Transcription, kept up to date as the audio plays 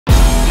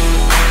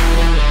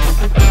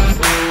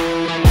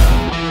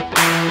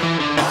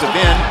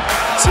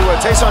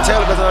Tayshon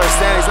Taylor doesn't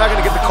understand. He's not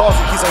going to get the call if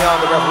he keeps on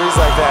the referees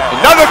like that.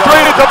 Another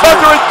three to the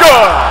buzzer is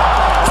good.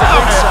 That's a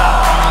big shot.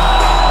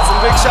 That's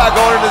a big shot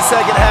going into the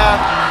second half.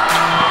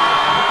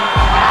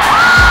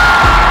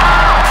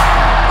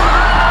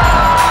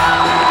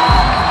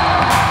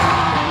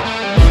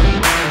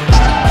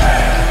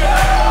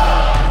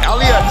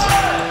 Elliott,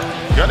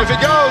 good if it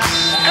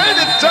goes, and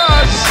it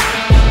does.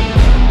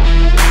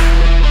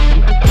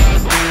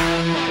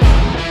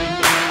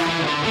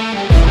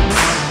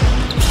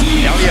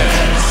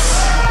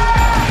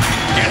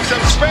 Some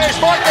space,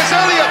 Marcus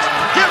Elliott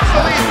gives the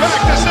lead back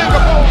to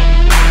Singapore.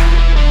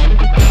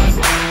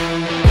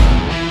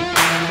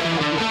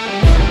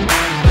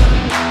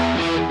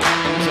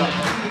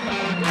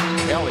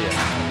 Elliott,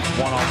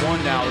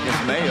 one-on-one now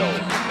against Mayo,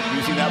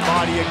 using that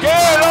body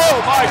again.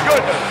 Oh my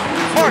goodness,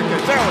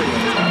 Marcus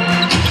Elliott.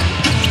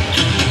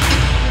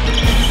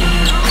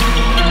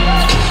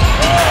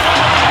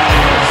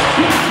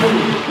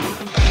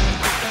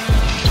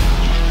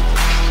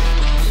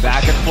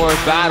 Back and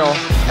forth battle.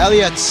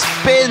 Elliott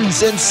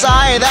spins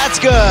inside, that's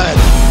good.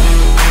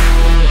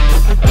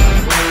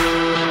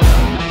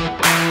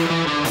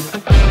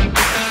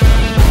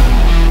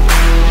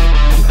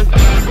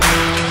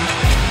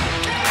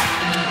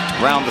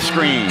 Round the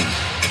screen.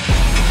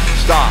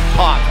 Stop,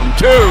 pop from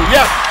two,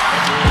 yep.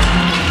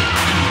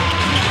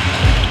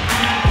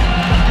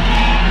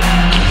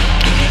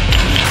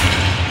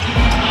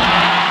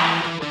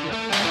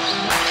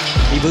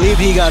 He believed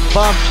he got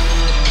bumped,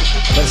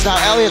 but it's now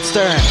Elliott's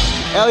turn.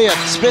 Elliott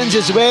spins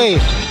his way.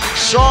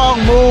 Strong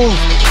move.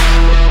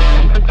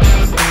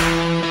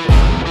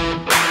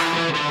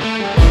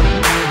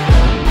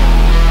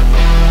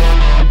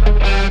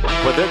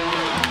 With it.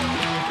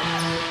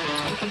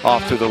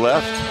 Off to the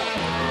left.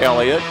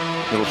 Elliott.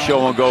 Little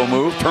show and go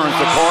move. Turns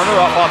the corner.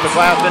 Up off the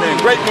glass and in.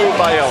 Great move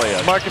by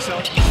Elliott. Marcus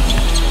Elliott.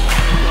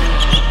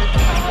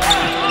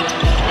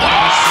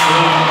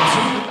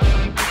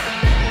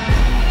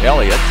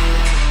 Elliott.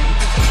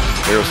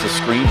 There's the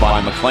screen by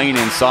McLean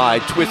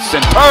inside, twists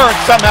and turns,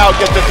 somehow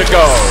gets it to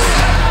go.